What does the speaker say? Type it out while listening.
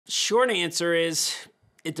Short answer is,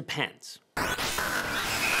 it depends.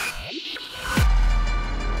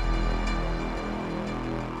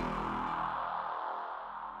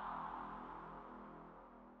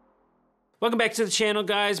 Welcome back to the channel,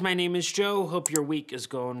 guys. My name is Joe. Hope your week is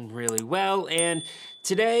going really well. And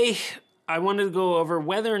today, I wanted to go over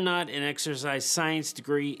whether or not an exercise science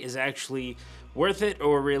degree is actually worth it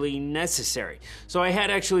or really necessary. So I had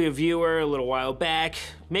actually a viewer a little while back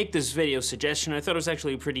make this video suggestion. I thought it was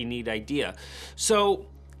actually a pretty neat idea. So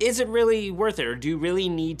is it really worth it, or do you really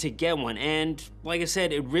need to get one? And like I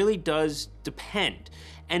said, it really does depend.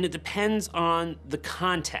 And it depends on the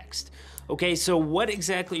context. Okay, so what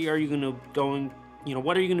exactly are you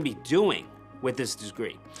what are you gonna be doing with this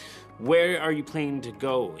degree? Where are you planning to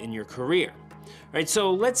go in your career? All right,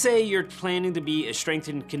 so let's say you're planning to be a strength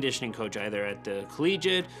and conditioning coach, either at the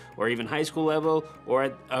collegiate or even high school level or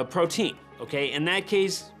at a pro team, okay? In that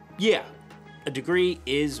case, yeah, a degree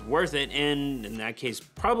is worth it, and in that case,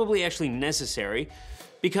 probably actually necessary,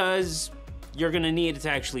 because you're gonna need it to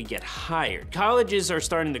actually get hired. Colleges are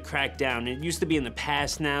starting to crack down. It used to be in the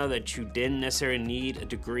past now that you didn't necessarily need a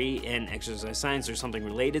degree in exercise science or something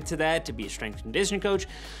related to that to be a strength and conditioning coach,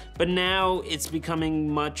 but now it's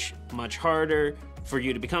becoming much, much harder for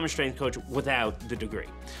you to become a strength coach without the degree.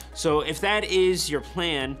 So if that is your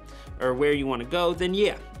plan or where you wanna go, then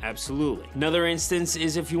yeah, absolutely. Another instance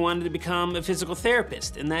is if you wanted to become a physical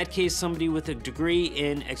therapist. In that case, somebody with a degree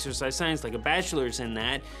in exercise science, like a bachelor's in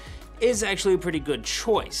that, is actually a pretty good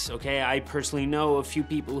choice, okay? I personally know a few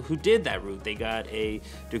people who did that route. They got a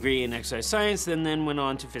degree in exercise science and then went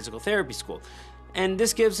on to physical therapy school. And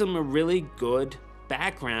this gives them a really good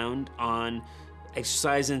background on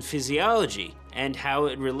exercise and physiology and how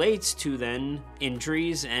it relates to then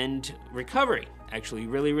injuries and recovery, actually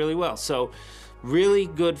really, really well. So really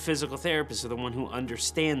good physical therapists are the one who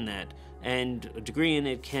understand that, and a degree in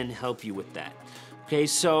it can help you with that. Okay,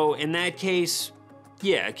 so in that case,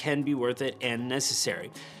 yeah, it can be worth it and necessary.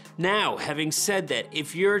 Now, having said that,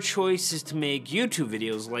 if your choice is to make YouTube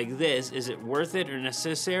videos like this, is it worth it or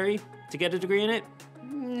necessary to get a degree in it?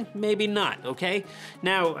 Maybe not, okay?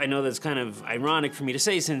 Now, I know that's kind of ironic for me to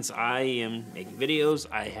say since I am making videos,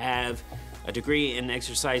 I have a degree in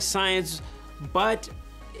exercise science, but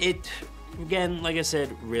it, again, like I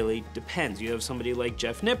said, really depends. You have somebody like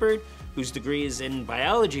Jeff Nippert, whose degree is in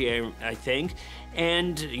biology, I think,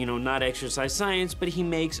 and, not exercise science, but he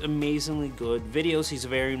makes amazingly good videos. He's a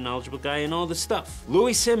very knowledgeable guy and all this stuff.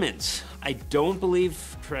 Louis Simmons, I don't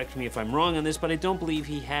believe, correct me if I'm wrong on this, but I don't believe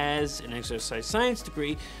he has an exercise science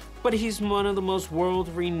degree, but he's one of the most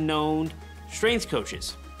world-renowned strength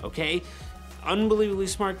coaches, okay? Unbelievably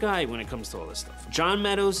smart guy when it comes to all this stuff. John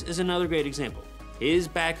Meadows is another great example. His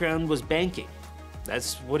background was banking.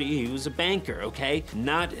 That's what he was, a banker, okay?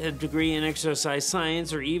 Not a degree in exercise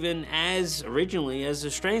science or even as originally as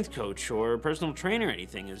a strength coach or a personal trainer or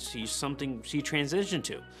anything. It's something he transitioned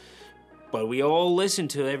to. But we all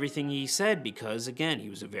listened to everything he said because, again,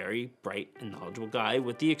 he was a very bright and knowledgeable guy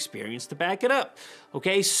with the experience to back it up.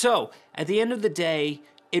 Okay, so at the end of the day,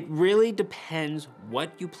 it really depends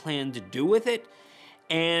what you plan to do with it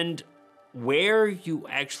and where you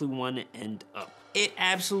actually want to end up. It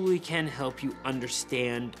absolutely can help you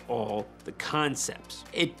understand all the concepts.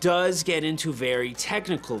 It does get into very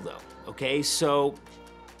technical though, okay? So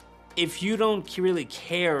if you don't really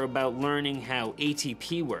care about learning how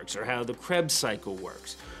ATP works or how the Krebs cycle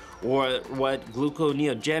works or what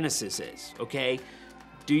gluconeogenesis is, okay?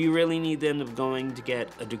 Do you really need to end up going to get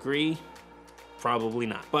a degree? Probably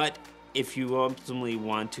not. But if you ultimately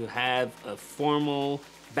want to have a formal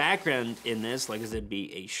background in this, like I said,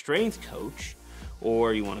 be a strength coach,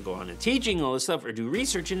 or you want to go on and teaching all this stuff or do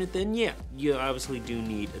research in it, then yeah, you obviously do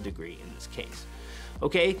need a degree in this case.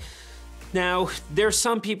 Okay, now there's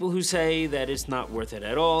some people who say that it's not worth it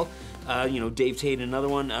at all. Dave Tate, another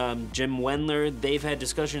one, Jim Wendler, they've had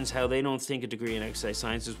discussions how they don't think a degree in exercise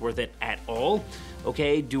science is worth it at all.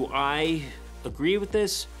 Okay, do I agree with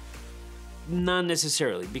this? Not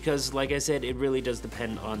necessarily, because like I said, it really does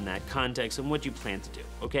depend on that context and what you plan to do,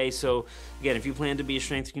 okay? So again, if you plan to be a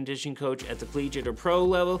strength and conditioning coach at the collegiate or pro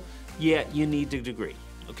level, yeah, you need the degree,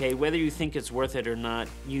 okay? Whether you think it's worth it or not,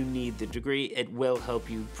 you need the degree. It will help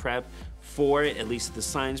you prep for it, at least the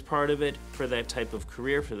science part of it, for that type of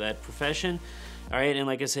career, for that profession, all right? And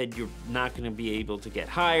like I said, you're not gonna be able to get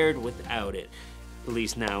hired without it, at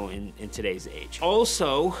least now in today's age.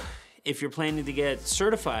 Also, if you're planning to get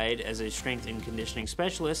certified as a strength and conditioning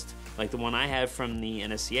specialist, like the one I have from the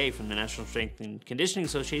NSCA, from the National Strength and Conditioning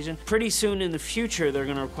Association, pretty soon in the future, they're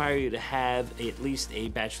gonna require you to have at least a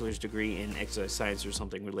bachelor's degree in exercise science or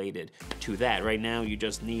something related to that. Right now, you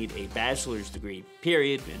just need a bachelor's degree,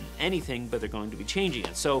 period, in anything, but they're going to be changing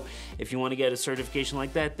it. So if you wanna get a certification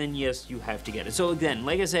like that, then yes, you have to get it. So again,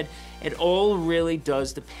 like I said, it all really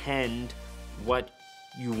does depend what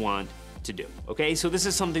you want to do, okay? So this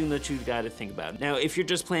is something that you gotta think about. Now, if you're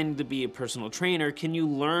just planning to be a personal trainer, can you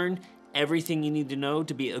learn everything you need to know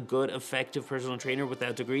to be a good, effective personal trainer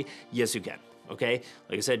without a degree? Yes, you can, okay?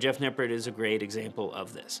 Like I said, Jeff Nippert is a great example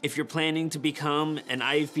of this. If you're planning to become an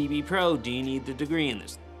IFBB pro, do you need the degree in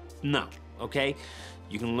this? No, okay?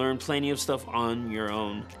 You can learn plenty of stuff on your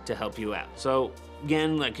own to help you out. So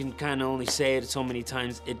again, I can kind of only say it so many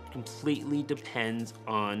times, it completely depends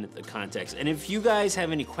on the context. And if you guys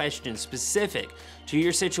have any questions specific to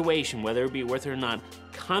your situation, whether it be worth it or not,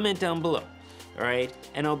 comment down below, all right?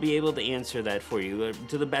 And I'll be able to answer that for you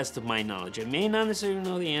to the best of my knowledge. I may not necessarily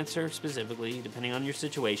know the answer specifically, depending on your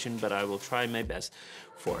situation, but I will try my best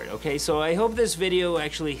for it, okay? So I hope this video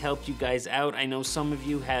actually helped you guys out. I know some of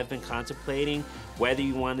you have been contemplating whether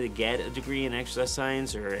you wanted to get a degree in exercise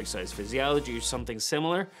science or exercise physiology or something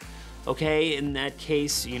similar. Okay, in that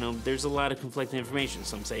case, you know, there's a lot of conflicting information.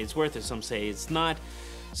 Some say it's worth it, some say it's not.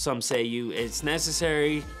 Some say it's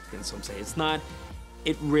necessary, and some say it's not.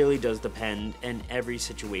 It really does depend, and every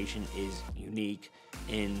situation is unique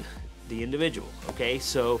in the individual, okay?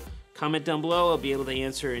 So comment down below, I'll be able to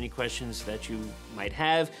answer any questions that you might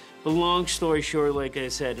have. But long story short, like I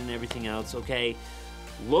said, and everything else, okay?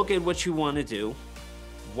 Look at what you want to do,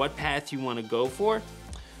 what path you want to go for,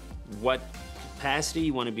 what capacity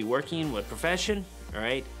you want to be working in, what profession, all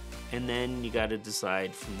right? And then you got to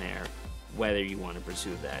decide from there whether you want to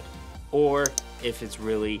pursue that or if it's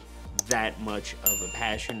really that much of a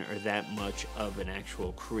passion or that much of an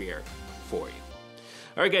actual career for you.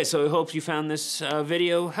 All right, guys, so I hope you found this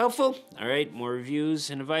video helpful. All right, more reviews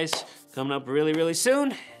and advice coming up really, really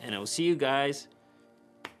soon, and I will see you guys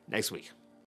next week.